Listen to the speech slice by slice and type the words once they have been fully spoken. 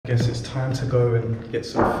guess it's time to go and get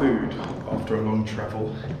some food after a long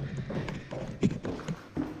travel.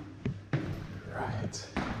 Right.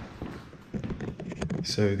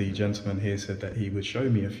 So the gentleman here said that he would show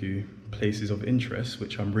me a few places of interest,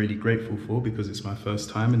 which I'm really grateful for because it's my first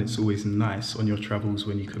time, and it's always nice on your travels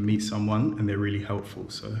when you can meet someone and they're really helpful.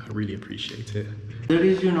 So I really appreciate it. There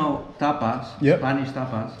is, tapas, Yep. Spanish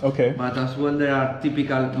tapas. Okay. But as well there are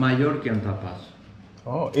typical Mallorcan tapas.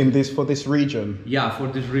 Oh, for this region? Yeah, for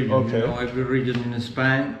this region. Okay. Every region in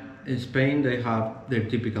Spain they have their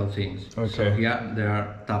typical things. Okay. So yeah, there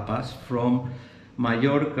are tapas from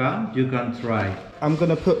Mallorca. You can try. I'm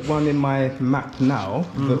gonna put one in my map now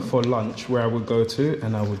for lunch where I would go to,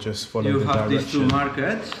 and I will just follow the direction. You have these two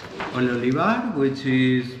markets, Olivar, which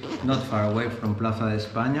is not far away from Plaza de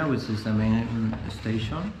España, which is the main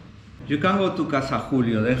station. You can go to Casa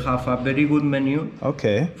Julio. They have a very good menu.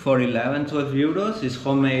 Okay. For 11-12 euros, it's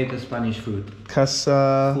homemade Spanish food.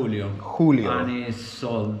 Casa Julio. And it's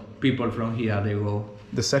sold. People from here, they go.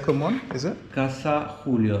 The second one, is it? Casa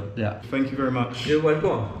Julio, yeah. Thank you very much. You're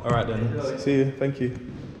welcome. All right then. See you. Thank you.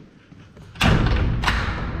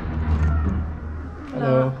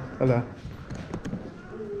 Hello. Hello.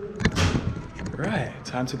 Right,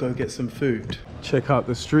 time to go get some food. Check out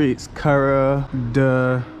the streets. Cara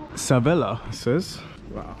de Sevilla, it says.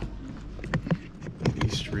 Wow.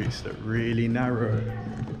 These streets are really narrow.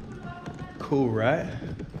 Cool, right?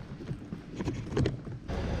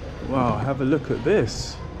 Wow, have a look at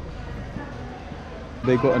this.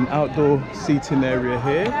 They got an outdoor seating area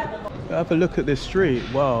here. Have a look at this street,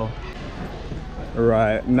 wow.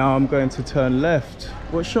 Right, now I'm going to turn left.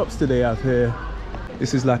 What shops do they have here?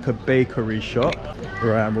 This is like a bakery shop.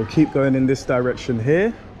 Right, we'll keep going in this direction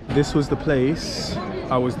here. This was the place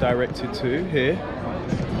I was directed to here.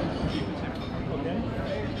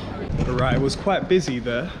 Right, it was quite busy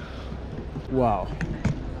there. Wow.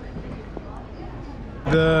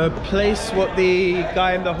 The place what the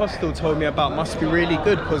guy in the hostel told me about must be really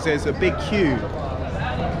good because there's a big queue.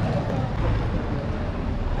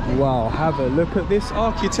 Wow, have a look at this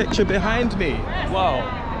architecture behind me.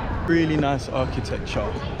 Wow, really nice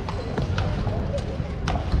architecture.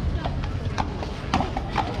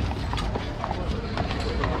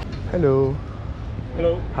 Hello.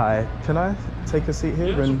 Hello. Hi, can I take a seat here?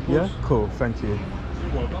 Yes, And of course. yeah, cool, thank you.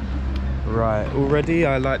 You're welcome. Right, already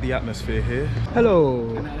I like the atmosphere here.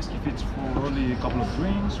 Hello. Can I ask if it's for only a couple of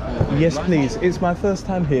drinks? Or Yes, lunch? please. It's my first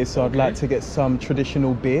time here, so I'd like to get some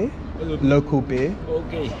traditional beer, local beer.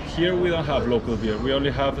 Okay, here we don't have local beer. We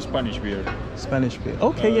only have Spanish beer. Spanish beer.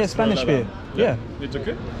 Okay, yeah, Spanish beer. Yeah. It's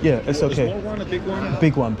okay? Yeah, it's okay. A small one, a big one?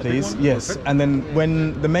 Big one, please. one? Yes. Perfect. And then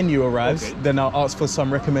when the menu arrives, Okay. then I'll ask for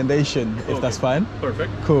some recommendation, if that's fine.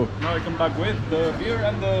 Perfect. Cool. Now I come back with the beer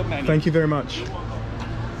and the menu. Thank you very much.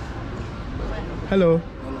 Hello.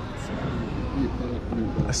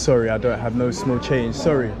 Sorry, I don't have no small change.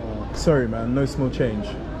 Sorry. Sorry, man, no small change.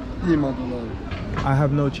 I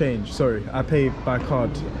have no change. Sorry, I pay by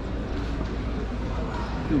card.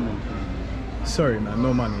 Sorry, man,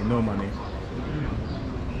 no money, no money.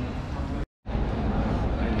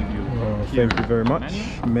 Oh, thank you very much.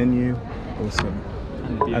 Menu, awesome.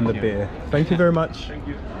 And the beer. Thank you very much. Thank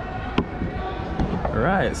you. All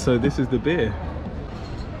right, so this is the beer.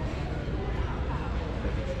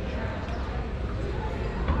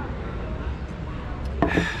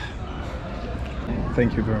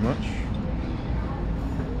 Thank you very much.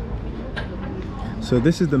 So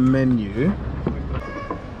this is the menu.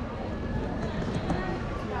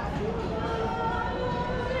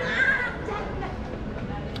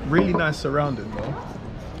 Really nice surrounding though.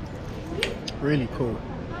 Really cool.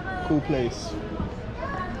 Cool place.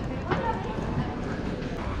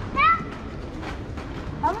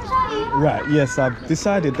 Right, yes, I've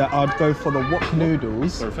decided that I'd go for the wok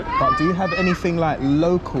noodles. Perfect. But do you have anything like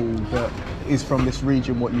local that is from this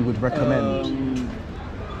region what you would recommend?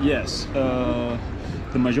 Yes. The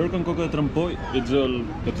Mallorcan coco de trampoy, it's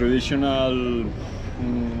the traditional,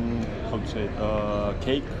 how to say it,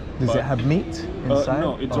 cake. Does it have meat inside?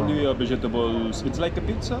 No, it's only vegetables. It's like a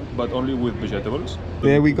pizza, but only with vegetables.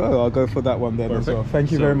 There we go. I'll go for that one then. Perfect. As well.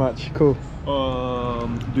 Thank you very much. Cool.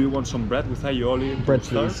 Do you want some bread with aioli? Bread,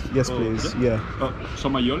 please. Yes, please. Yeah.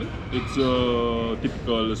 Some aioli. It's a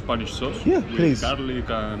typical Spanish sauce. Yeah, with please. Garlic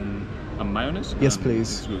and mayonnaise. Yes, and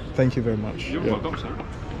please. It's good. Thank you very much. You're Yeah. welcome, sir.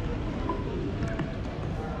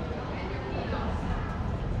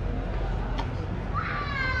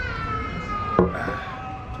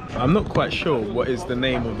 I'm not quite sure what is the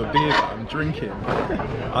name of the beer that I'm drinking.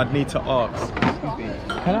 I'd need to ask.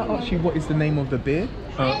 Can I ask you what is the name of the beer?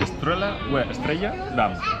 Estrella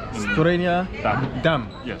Dam. Estrella Dam.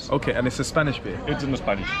 Yes. Okay, and it's a Spanish beer. It's in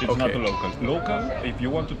Spanish. It's not a local. Local, if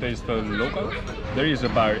you want to taste the local, there is a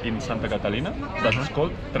bar in Santa Catalina that is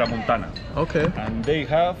called Tramuntana. Okay. And they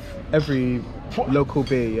have every local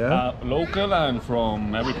beer, yeah? Local and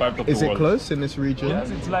from every part of the world. Is it close in this region?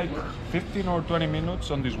 Yes, it's like 15 or 20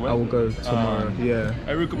 minutes on this way. I will go tomorrow, yeah.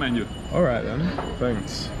 I recommend you. All right then,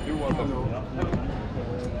 thanks. You're welcome.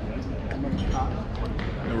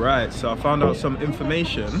 Right, so I found out some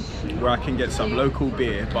information where I can get some local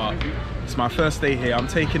beer, but it's my first day here. I'm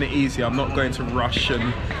taking it easy. I'm not going to rush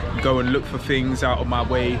and go and look for things out of my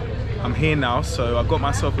way. I'm here now, so I've got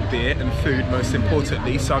myself a beer and food, most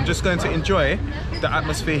importantly. So I'm just going to enjoy the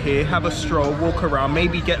atmosphere here, have a stroll, walk around,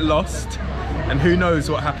 maybe get lost, and who knows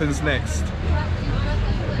what happens next.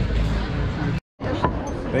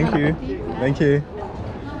 Thank you. Thank you.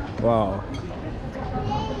 Wow.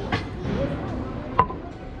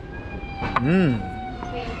 The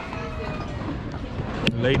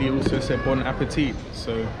lady also said bon appetit,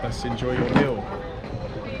 so let's enjoy your meal.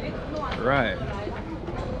 Right.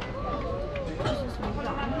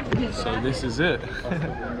 So this is it.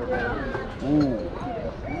 Ooh,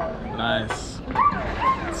 nice.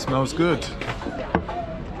 It smells good.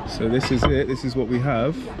 So this is it. This is what we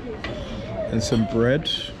have, and some bread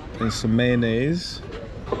and some mayonnaise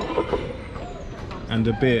and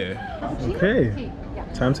a beer. Okay,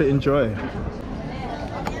 time to enjoy.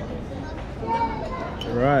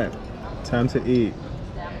 Right, time to eat.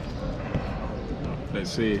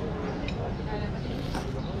 Let's see.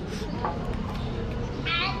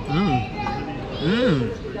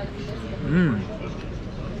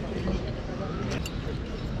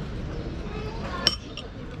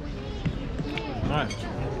 Nice.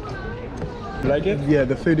 Like it? Yeah,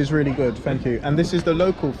 the food is really good, thank you. And this is the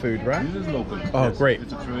local food, right? This is local. Oh, yes, great.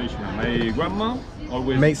 It's a traditional. My grandma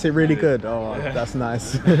always makes it really good. Oh, that's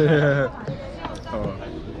nice. Oh.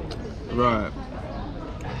 Right.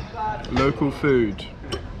 Local food.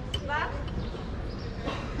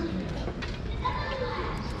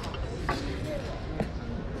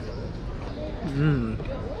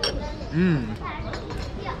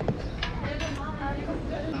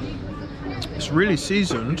 It's really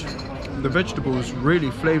seasoned. The vegetables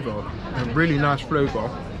really flavor, a really nice flavor.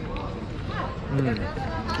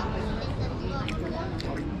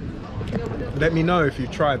 Let me know if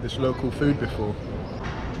you've tried this local food before.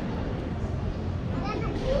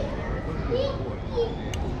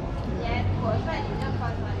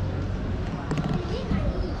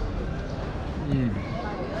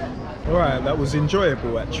 Alright, that was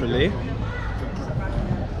enjoyable actually.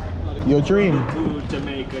 Your dream? to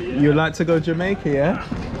Jamaica, yeah. You'd like to go Jamaica, yeah?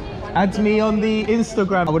 Add me on the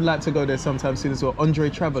Instagram. I would like to go there sometime soon as well. Andre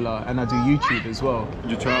Traveller, and I do YouTube as well.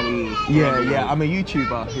 You travel? Yeah, I'm a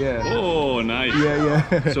YouTuber, yeah. Oh, nice.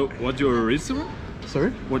 Yeah. So, what's your Instagram?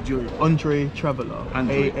 Sorry? What's your Andre Traveller.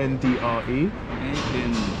 Andre. A-N-D-R-E.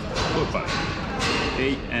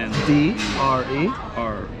 A-N-D-R-E?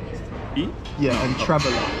 Yeah, and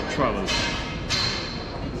Traveller. Travel.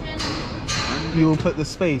 You will put the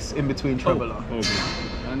space in between Traveller. Oh, okay.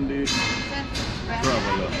 Andy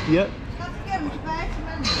Traveller. Yep.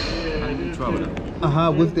 Andy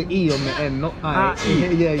Traveller. With the E on the end, not I.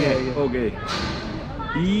 E. Yeah. Okay.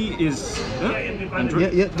 E is Andrew?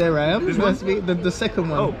 Yeah, there I am. This Must one? be the second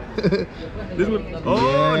one. Oh. This one?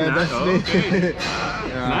 Oh, yeah, nice. that's me. Okay.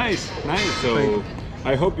 Yeah. Nice. So,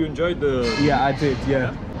 I hope you enjoyed the... Yeah, I did,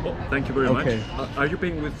 yeah. Oh, thank you very much. Are you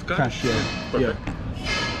paying with cash? Cash, yeah. Perfect.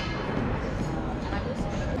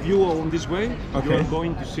 If you are on this way, you are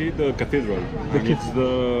going to see the cathedral. It's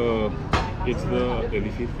the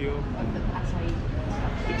edificio.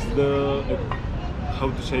 It's the how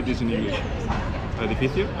to say this in English?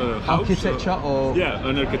 Edificio? House? Architecture or? Yeah,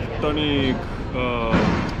 an architectonic,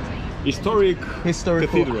 historical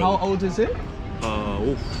cathedral. How old is it?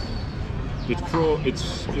 It's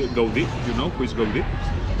Gaudí. You know who is Gaudí?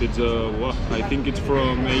 It's I think it's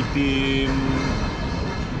from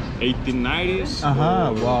 1890s.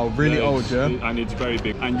 Wow, really old, yeah. And it's very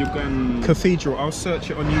big. And you can cathedral. I'll search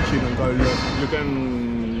it on YouTube and go look. You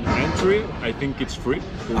can enter it. I think it's free.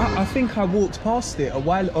 I think I walked past it a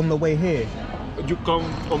while on the way here. You come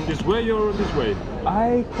on this way or this way?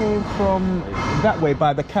 I came from that way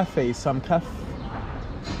by the cafe, some cafe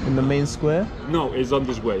in the main square. No, it's on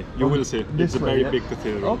this way. You will see. It's a very big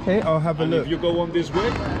cathedral. Okay, I'll have a look. If you go on this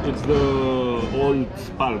way, it's the old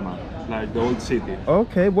Palma, like the old city.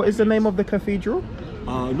 Okay, what is the name of the cathedral?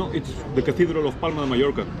 No, it's the Cathedral of Palma de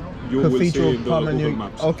Mallorca. you will see Cathedral in the Google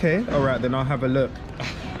Maps. Okay, all right, then I'll have a look.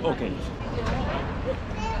 Okay.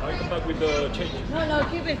 I come back with the change. No,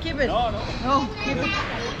 keep it. No. No, keep it.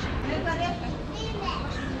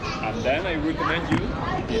 And then I recommend you,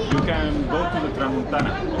 if you can go to the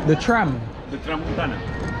Tramontana. The tram, The Tramontana.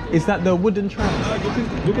 is that the wooden tram?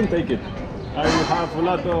 You can take it. I have a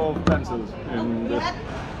lot of pencils in the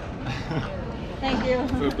Thank you.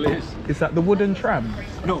 so please. Is that the wooden tram?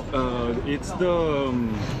 No, it's the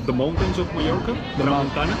mountains of Mallorca, the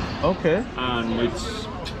Tramontana, Okay. and it's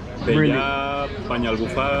Really? Bella,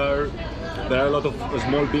 Banyalbufar. There are a lot of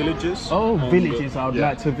small villages. Oh, on villages. the- I would yeah,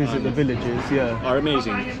 like to visit and the villages, yeah. Are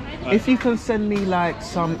amazing. If you can send me like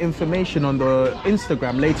some information on the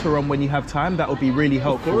Instagram later on when you have time, that would be really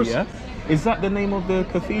helpful, course. yeah? Is that the name of the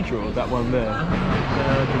cathedral, that one there?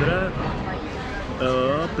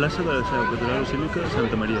 Catedral, Plaza de la Catedral-Basílica,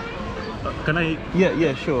 Santa María. Can I?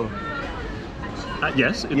 Yeah, sure.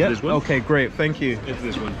 Yes, it's Yeah, this one. okay, great, thank you. It's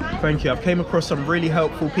this one. Thank you. I've came across some really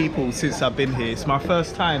helpful people since I've been here. It's my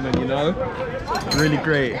first time and you know, really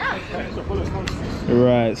great.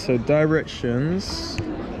 Right, so directions.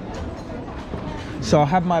 So I'll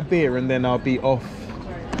have my beer and then I'll be off.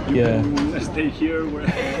 Yeah. Stay here where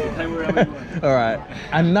the time wherever you want. All right.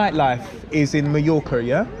 And nightlife is in Mallorca,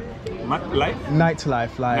 yeah? Life?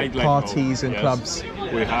 Nightlife, like Nightlife, parties and yes. clubs.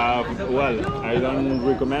 We have, well, I don't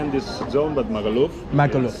recommend this zone, but Magaluf.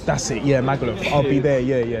 Magaluf, that's it. Yeah, Magaluf. I'll be there.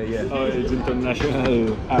 Yeah. It's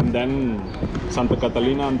international. And then Santa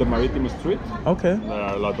Catalina and the Maritime Street. Okay. There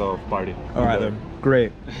are a lot of party. All right then.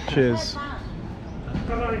 Great. Cheers.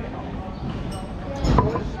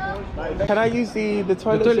 Can I use the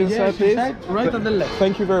toilets inside, please? Right and then left.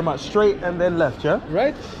 Thank you very much. Straight and then left, yeah?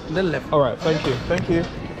 Right, then left. All right, thank you.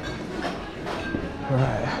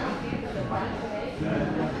 Right.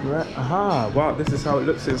 Aha, wow, this is how it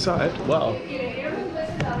looks inside. Wow.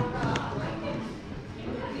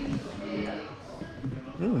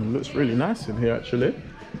 Looks really nice in here, actually.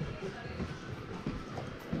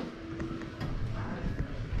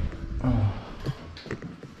 Oh.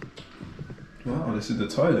 Wow, this is the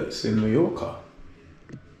toilets in Mallorca.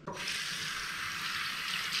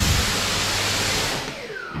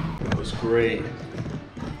 That was great.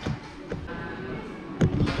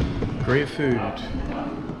 Great food.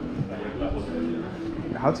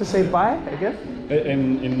 How to say bye again?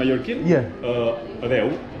 In Mallorquín? Yeah.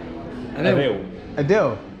 Adeu. Adeu.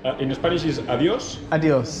 Adeo. In Spanish is adios.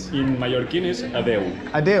 Adios. In Mallorquín is adeu.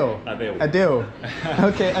 Adeo. Adeu. Adeo.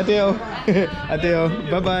 Okay, adeo. Adeo.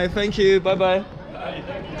 Bye bye. Thank you. Bye bye.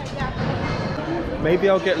 Maybe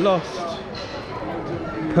I'll get lost.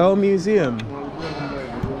 Pearl Museum.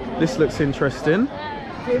 This looks interesting.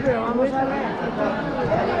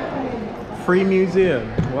 Free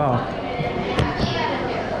museum. Wow.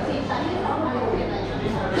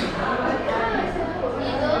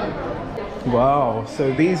 Wow.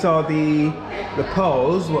 So these are the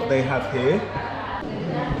pearls, what they have here.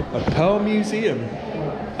 A pearl museum.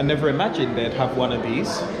 I never imagined they'd have one of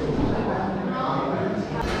these.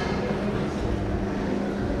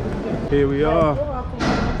 Here we are.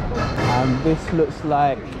 And this looks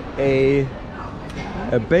like a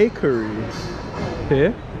bakery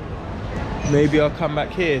here. Maybe I'll come back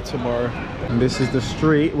here tomorrow. And this is the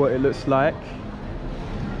street, what it looks like.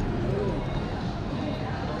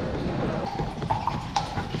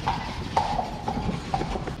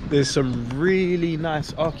 There's some really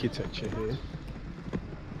nice architecture here.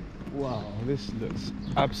 Wow, this looks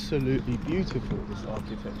absolutely beautiful, this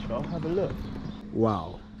architecture. I'll have a look.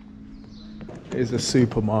 Wow. Here's a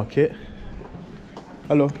supermarket.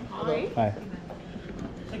 Hello. Hi.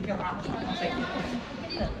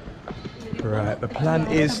 Right, the plan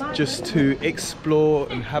is just to explore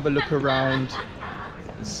and have a look around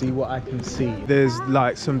and see what I can see. There's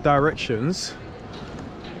like some directions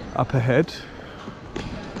up ahead.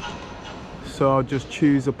 So I'll just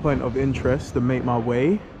choose a point of interest and make my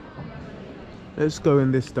way. Let's go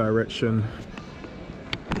in this direction.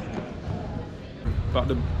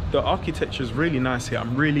 But the architecture is really nice here.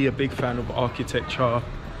 I'm really a big fan of architecture.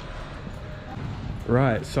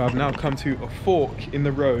 Right, so I've now come to a fork in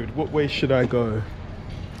the road. What way should I go?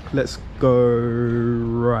 Let's go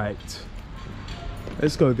right.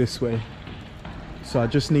 Let's go this way. So I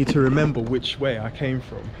just need to remember which way I came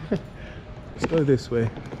from. Let's go this way.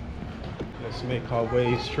 Let's make our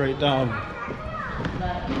way straight down.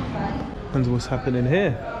 And what's happening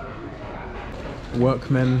here?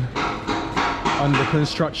 Workmen under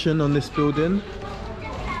construction on this building.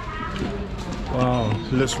 Wow,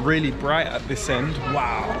 looks really bright at this end.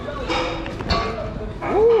 Wow.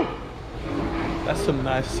 Woo. That's some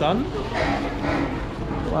nice sun.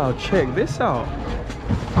 Wow, check this out.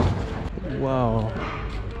 Wow.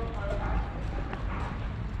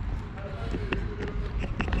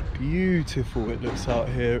 Beautiful it looks out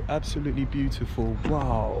here. Absolutely beautiful.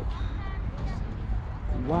 Wow.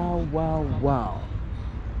 Wow, wow, wow.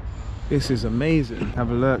 This is amazing. Have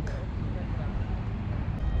a look.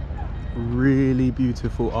 Really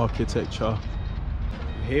beautiful architecture.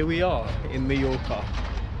 Here we are in Mallorca.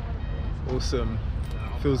 Awesome.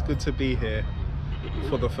 Feels good to be here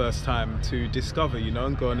for the first time, to discover, you know,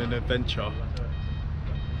 and go on an adventure.